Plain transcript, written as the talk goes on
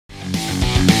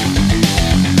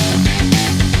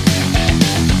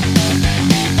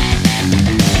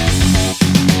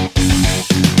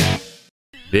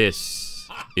This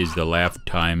is the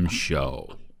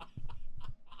LaughTimeShow.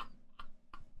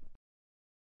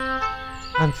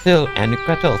 Hansel and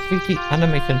Gretel 3D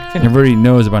animation film. Everybody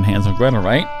knows about Hansel and Gretel,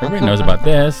 right? Everybody knows about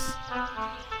this.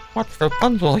 What's the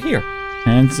puzzle here?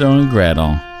 Hansel and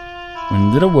Gretel went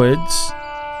into the woods.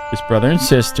 His brother and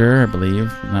sister, I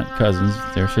believe, not cousins,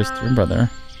 their sister and brother.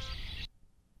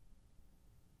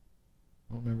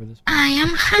 I don't remember this. I am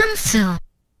Hansel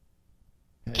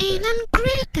and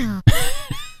Gretel.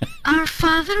 Our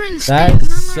father and That's stepmom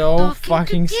are so talking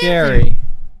fucking together. scary.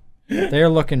 They're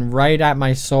looking right at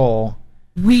my soul.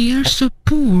 We are so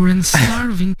poor and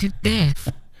starving to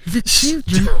death. The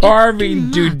children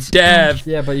Starving to death.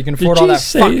 Yeah, but you can afford Did all you that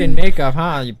say- fucking makeup,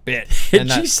 huh, you bitch? Did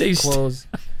And she that say clothes.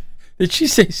 Did she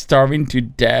say starving to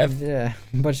death? Yeah,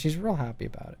 but she's real happy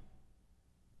about it.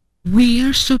 We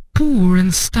are so poor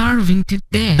and starving to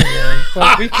death.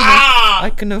 But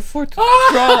I can afford to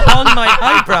draw on my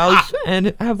eyebrows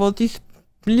and have all these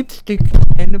lipstick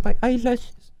and my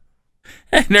eyelashes.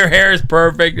 And her hair is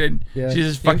perfect, and Yeah, she's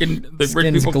just fucking the rich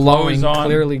Skin's people glowing, clothes on.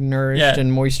 clearly nourished Yeah.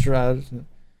 and moisturized.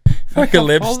 Fucking All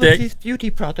of lipstick. these beauty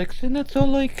products, and that's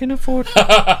all I can afford.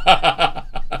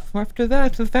 After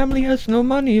that, the family has no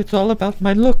money. It's all about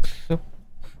my looks. So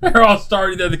They're all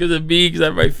starting there because of me, because I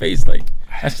have my face like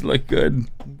has to look good.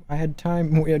 I had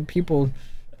time. We had people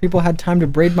had time to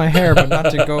braid my hair, but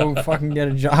not to go fucking get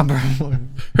a job.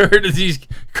 Heard that he's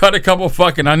cut a couple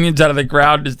fucking onions out of the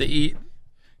ground just to eat.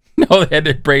 No, they had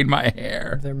to braid my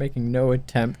hair They're making no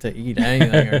attempt to eat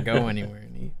anything or go anywhere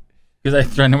and eat. because I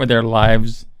threatened with their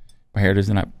lives. My hair does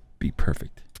not be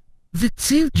perfect. The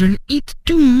children eat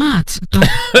too much. Don't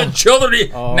The children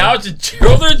eat. Oh. Now it's the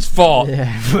children's fault.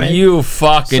 Yeah, You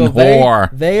fucking so whore.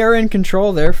 They are in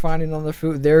control. They're finding all the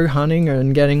food. They're hunting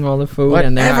and getting all the food,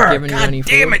 and they're not Whatever. giving you God any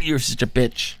damn food. it, you're such a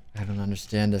bitch. I don't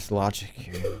understand this logic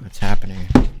here. What's happening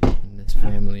in this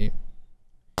family?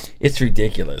 It's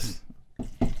ridiculous.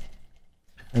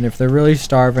 And if they're really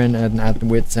starving and at the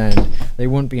wit's end, they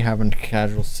wouldn't be having a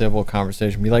casual civil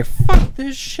conversation. Be like, fuck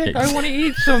this shit. I want to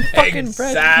eat some fucking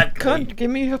bread. Exactly. Cunt,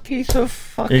 give me a piece of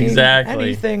fucking Exactly.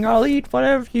 anything. I'll eat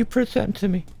whatever you present to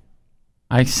me.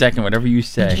 I second whatever you Did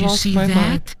say. you Lost see my that?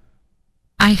 mind.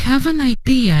 I have an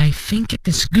idea. I think it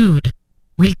is good.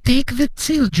 We take the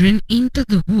children into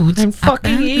the woods And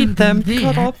fucking abandon eat them. there.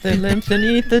 Cut off their limbs and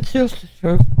eat the children.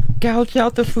 Or gouge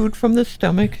out the food from the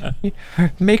stomach.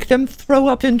 Make them throw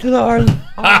up into our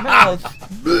mouths.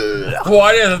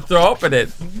 Why did it throw up in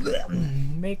it?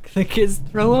 Make the kids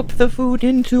throw up the food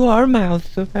into our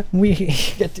mouths so that we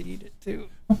get to eat it too.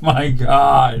 Oh my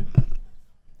God.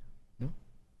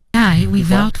 Die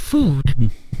without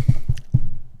food.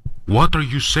 What are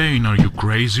you saying? Are you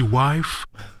crazy, wife?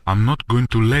 I'm not going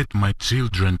to let my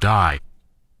children die.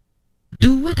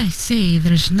 Do what I say.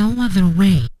 There's no other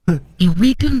way. If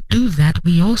we don't do that,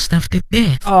 we all starve to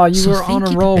death. Oh, you So were on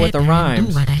think a it roll with the better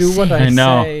and rhymes. Do what I say. I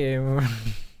know. say.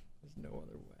 There's no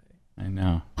other way. I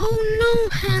know. Oh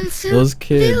no, Hansel! Those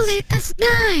kids. They'll let us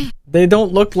die. They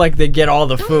don't look like they get all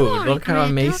the Don't food. worry, Look how Gretel.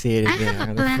 emaciated I they have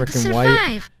are. a They're plan to freaking white.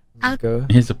 survive. I'll Let's go.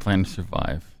 Here's a plan to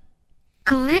survive.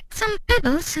 collect some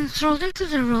pebbles and throw them to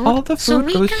the road. All the so food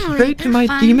we goes can straight to later my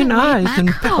find demon a way eyes back and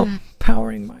home.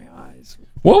 powering my eyes.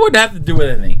 What would that have to do with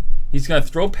anything? He's gonna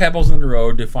throw pebbles in the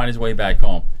road to find his way back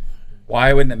home.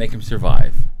 Why wouldn't that make him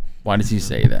survive? Why does he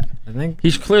say that? I think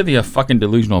He's clearly a fucking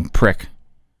delusional prick.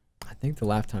 the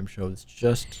LaughTimeShow is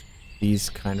just these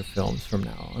kind of films from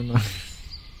now on.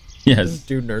 Yes. Just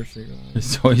do nursing.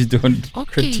 So he's doing.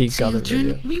 Okay, critique other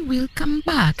children, videos. we will come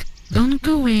back. Don't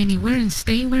go anywhere and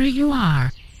stay where you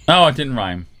are. Oh, it didn't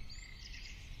rhyme.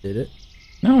 Did it?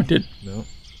 No, it did. No.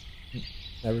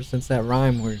 Ever since that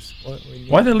rhyme was.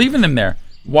 Why are they leaving them there?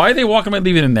 Why are they walking by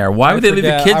leaving them there? Why would they leave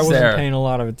the I kids wasn't there? paying a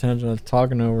lot of attention. I was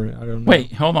talking over it. I don't know.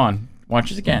 Wait, hold on. Watch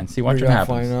this again. See what We're gonna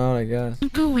happens. find out, I guess.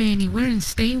 Don't go anywhere and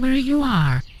stay where you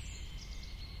are.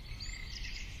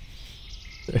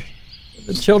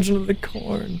 The children of the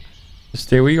corn.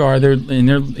 Stay where you are.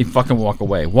 They fucking walk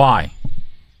away. Why?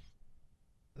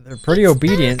 They're pretty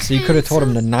obedient, so you could have told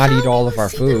them to not eat all of our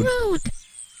food.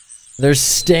 They're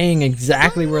staying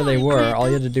exactly where they were. All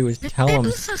you had to do was tell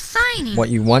them what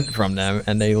you want from them,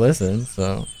 and they listen,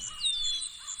 so...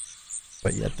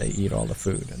 But yet they eat all the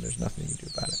food, and there's nothing you can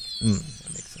do about it. That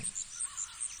makes sense.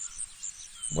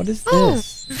 What is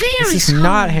this? This is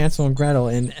not Hansel and Gretel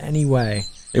in any way.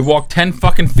 They walk 10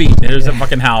 fucking feet. There's a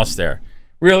fucking house there.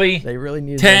 Really? They really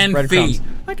need 10 those breadcrumbs. feet.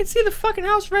 I can see the fucking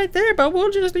house right there, but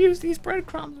we'll just use these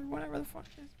breadcrumbs or whatever the fuck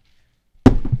it is.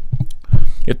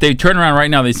 If they turn around right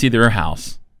now, they see their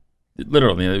house.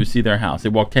 Literally, they would see their house. They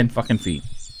walk 10 fucking feet.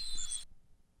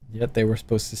 Yet they were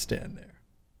supposed to stand there.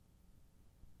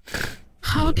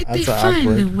 How did they That's find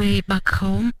awkward. the way back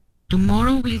home?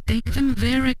 Tomorrow we'll take them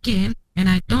there again, and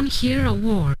I don't hear a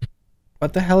word.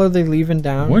 What the hell are they leaving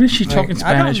down? What is she talking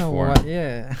Spanish I don't know for? What,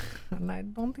 yeah. And I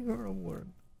don't hear a word.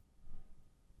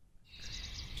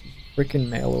 Freaking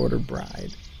mail order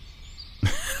bride.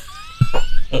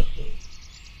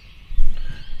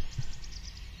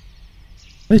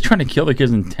 Are they trying to kill the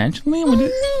kids intentionally? Oh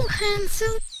no,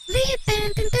 Hansel! They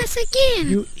abandoned us again!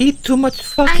 You eat too much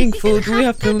fucking food. We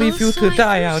have to leave you to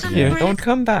die out here. Don't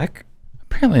come back.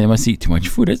 Apparently they must eat too much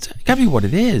food. It's gotta be what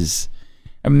it is.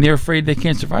 I mean, they're afraid they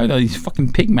can't survive without these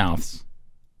fucking pig mouths.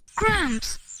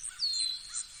 Crumbs!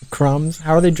 Crumbs?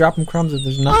 How are they dropping crumbs if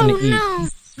there's nothing to eat? Oh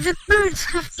no! The birds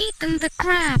have eaten the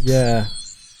crabs! Yeah.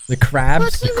 The crabs?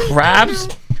 What do we Crabs?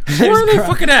 do? Where are they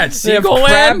fucking at? They have Seagull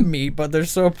crab Land? meat, but they're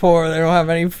so poor they don't have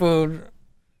any food.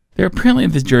 They're apparently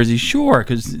at the Jersey Shore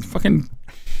because fucking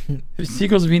the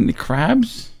seagulls have eaten the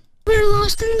crabs. We're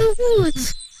lost in the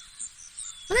woods!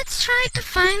 Let's try to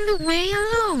find the way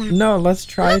alone! No, let's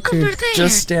try Look to over there,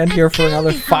 just stand a here for another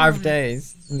candy 5 home.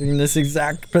 days in this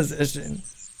exact position.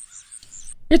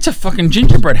 It's a fucking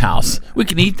gingerbread house. We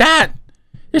can eat that.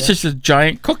 It's just a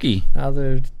giant cookie. Now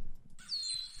they're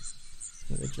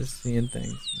just seeing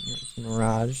things. It's a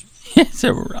mirage. It's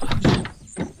a rock.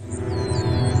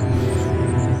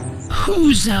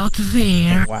 Who's out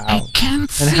there? Wow. I can't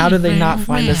see And how did they not very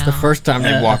find us the well. first time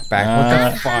they walked back?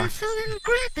 What the fuck? Hansel and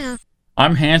Gretel!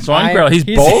 I'm Hansel and Gretel. He's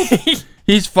both.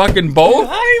 He's fucking both.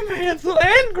 I'm Hansel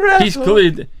and Gretel. He's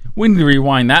clearly. We need to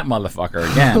rewind that motherfucker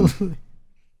again.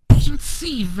 I can't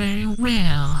see very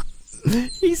well.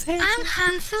 He's Hansel. I'm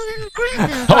Hansel and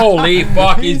Gretel! Holy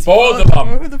fuck! He's both of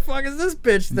them. Who the fuck is this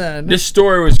bitch then? This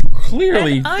story was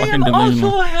clearly fucking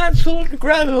delusional. Hansel and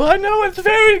Gretel. I know it's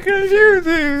very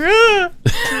confusing.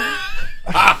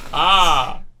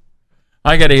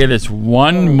 I gotta hear this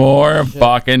one more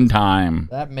fucking time.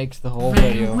 That makes the whole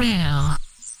Very video. well.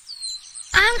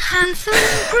 I'm Hansel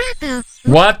and Gretel!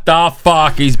 What the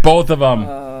fuck? He's both of them.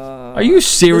 Are you This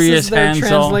serious, is their Hansel?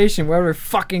 translation, whatever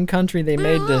fucking country they We're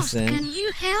made lost. this in. Can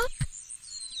you help?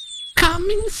 Come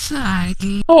inside.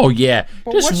 Oh yeah,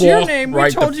 But just what's walk your name?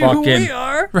 right We told the you fuck who in. we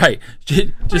are. Right,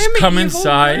 just I'm come an evil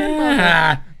inside. grandmother.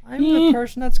 Ah. I'm the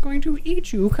person that's going to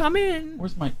eat you. Come in.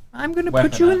 Where's my? I'm going to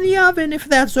weapon put you in at? the oven if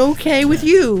that's okay with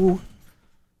you.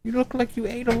 You look like you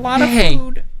ate a lot of Hey,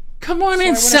 food. Come on So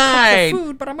inside. I want to cook the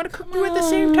food, but I'm going to cook you at the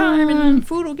same time, and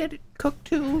food will get cooked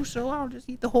too, so I'll just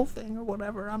eat the whole thing or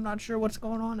whatever. I'm not sure what's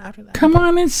going on after that. Come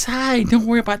on inside. Don't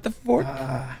worry about the fork.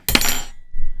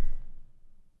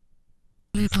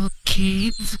 Little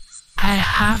kids, I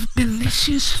have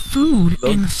delicious food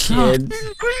in soft. kids.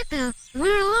 And Gretel,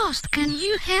 we're lost. Can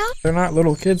you help? They're not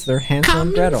little kids, they're Hansel Come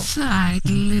and Gretel. inside,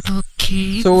 little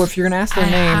kids. So if you're going to ask their I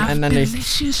name have and then they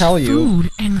delicious tell you, food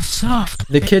and soft.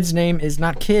 the kid's name is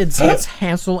not kids, it's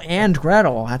Hansel and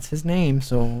Gretel. That's his name,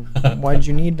 so why did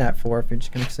you need that for if you're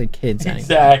just going to say kids anyway?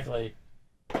 Exactly.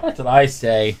 That's what I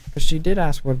say. Because she did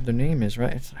ask what their name is,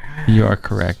 right? It's like, You are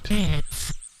correct.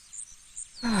 Pets.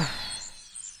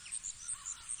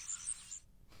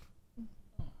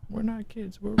 we're not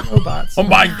kids, we're robots. Oh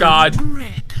my God.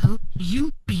 Gretel,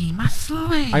 you be my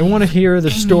slave. I want to hear the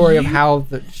And story of you- how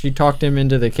she talked him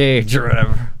into the cage or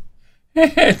whatever.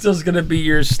 Hansel's gonna be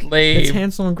your It's slave.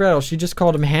 Hansel and Gretel. She just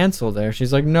called him Hansel there.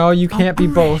 She's like, no, you can't be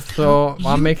both, so Gretel,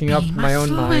 I'm you making up be my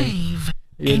own mind. slave.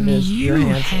 You And miss- you're you,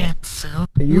 Hansel. Hansel,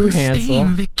 You, will stay Hansel.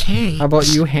 in the cage. How about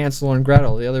you, Hansel and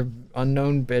Gretel? The other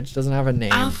unknown bitch doesn't have a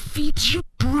name. I'll feed your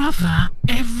brother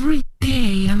every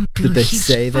day until Did they he's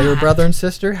say they were fat. brother and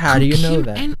sister? How do you Cook know him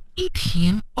that? And eat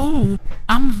him. Oh,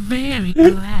 I'm very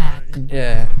glad.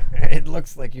 Yeah, it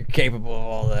looks like you're capable of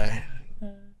all that.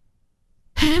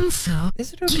 Hansel,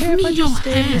 Is it give okay if me I your just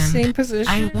stay in the hand. same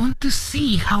position? I want to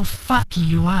see how fucky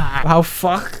you are. How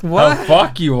fuck? What? Oh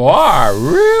fuck you are. I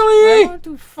Really? want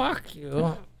to fuck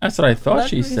you. That's what I thought Let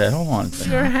she me said. Hold on a see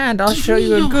second. your hand. I'll Give show me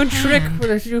you a your good trick hand.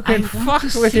 that you I can want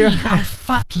fuck to with see your how hand.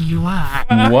 fucky you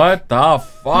are. What the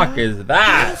fuck is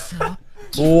that? Hansel,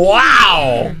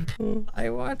 Wow. I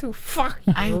want to fuck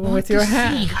you I want with to your see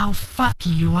hand. how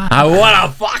fucky you are. I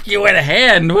wanna fuck you in a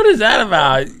hand. What is that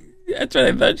about? That's what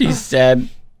I thought she said.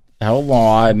 Hold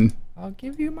on. I'll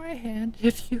give you my hand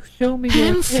if you show me your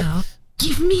Hansel, tits.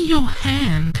 give me your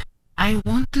hand. I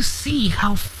want to see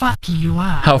how fucky you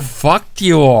are. How fucked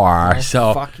you are. How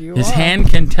So fuck you his are. hand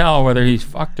can tell whether he's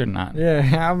fucked or not. Yeah,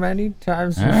 how many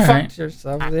times you All fucked right.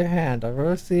 yourself with your hand? I've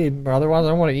ever seen, but otherwise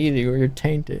I want to eat you or you're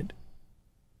tainted.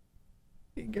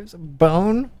 He gives a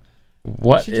bone.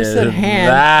 What She is just said hand.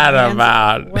 that Hands-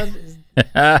 about? What is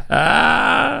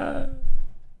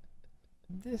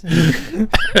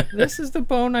This is the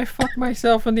bone I fuck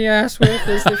myself in the ass with.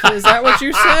 Is that what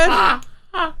you said?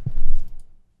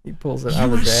 He pulls it out You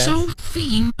of are his ass. so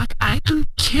thin, but I don't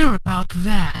care about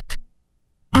that.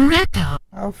 Gretel,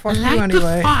 I'll fuck you light the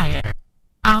anyway. fire.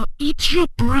 I'll eat your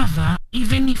brother,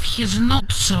 even if he's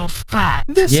not so fat.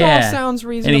 This all Yeah. sounds And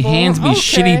reasonable. he hands me Okay.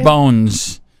 shitty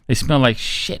bones. They smell like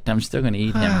shit. I'm still gonna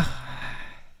eat him.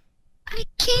 I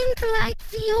can't light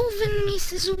the oven,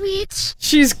 Mrs. Witch.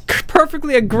 She's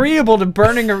perfectly agreeable to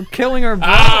burning or killing her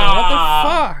brother.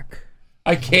 Ah! What the fuck?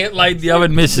 I can't light the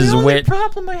oven, The Mrs. only Wit.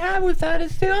 problem I have with that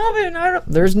is the oven.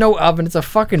 There's no oven. It's a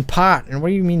fucking pot. And what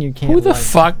do you mean you can't? Who the light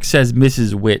fuck says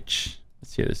Mrs. Witch?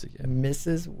 Let's hear this again.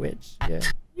 Mrs. Witch. Yeah.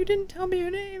 You didn't tell me your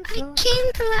name. I So.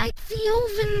 can't light the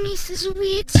oven, Mrs.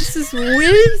 Witch. Mrs.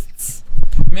 Witch.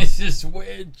 Mrs.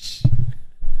 Witch.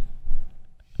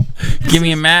 Give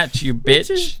me a match, you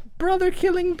bitch. Brother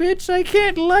killing bitch. I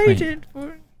can't light Wait. it.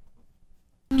 For...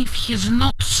 If he's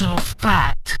not so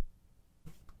fat.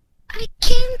 I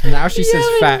can't Now she says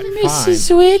fat.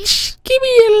 Fine. Witch. Give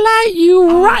me a light,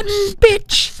 you rotten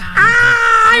bitch.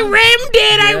 Ah, I rammed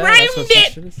it. Yeah, I that's rammed what she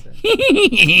it. should've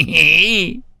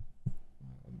said.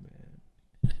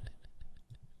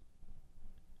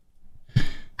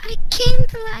 I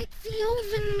can't light the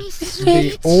oven, Mrs. The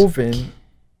Witch. oven.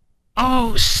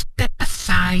 Oh, step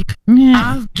aside. Yeah,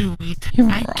 I'll do it. You're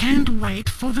I right. can't wait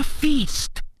for the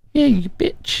feast. yeah, you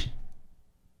bitch.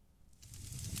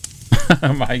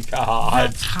 Oh my god.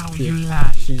 That's how you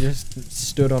lie. She just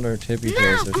stood on her tippy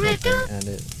toes or Gretel. something and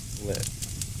it lit.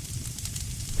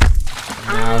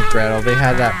 Now, Gretel, they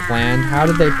had that planned. How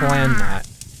did they plan that?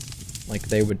 Like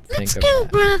they would think Let's of go,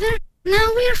 that. brother. Now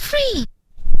we're free.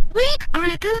 Wait,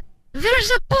 Gretel.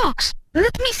 There's a box.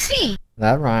 Let me see.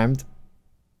 That rhymed.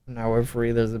 Now we're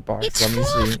free. There's a box. It's Let me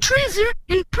full see. of treasure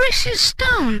and precious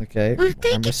stone. Okay. We'll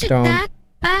take I'm a it stone.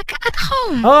 back at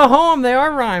home. Oh, home. They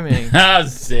are rhyming. Ah,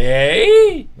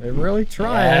 see? They really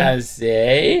trying. Yeah,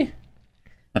 see?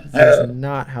 This is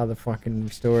not how the fucking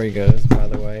story goes, by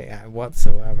the way,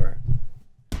 whatsoever.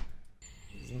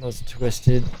 It's the most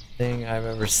twisted thing I've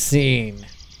ever seen.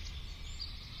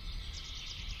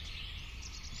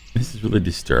 This is really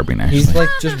disturbing, actually. He's like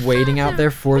just waiting out there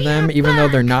for them, even though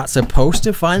they're not supposed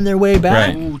to find their way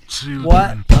back. Right. Oh, children,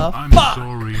 What the I'm fuck?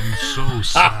 sorry, I'm so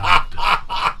sad.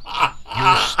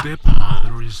 Your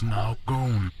stepmother is now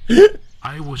gone.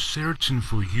 I was searching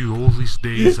for you all these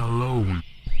days alone.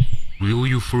 Will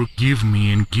you forgive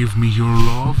me and give me your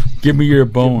love? Give me your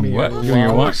bone. me What? your Give me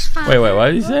your what? love. Wait, what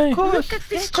did he say? Look at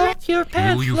this treasure.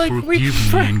 Will you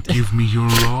forgive me and give me your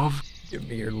love? Give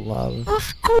me your love.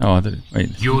 Of course. Oh, I did.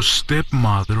 Wait. Your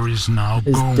stepmother is now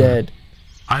Is gone. dead.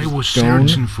 I was gone?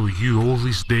 searching for you all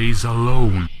these days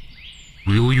alone.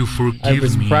 Will you forgive I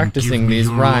was me practicing and give me these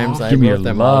your rhymes. love? I Give me your wrote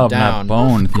them all love, down. not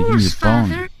bone. Of If you give me course, your bone.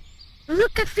 Father.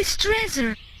 Look at this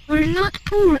treasure. We're not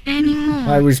poor anymore.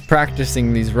 I was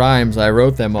practicing these rhymes. I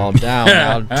wrote them all down.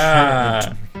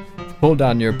 Now pull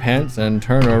down your pants and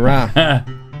turn around.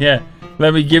 Yeah.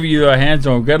 Let me give you a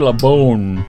Hansel and Gretel a bone.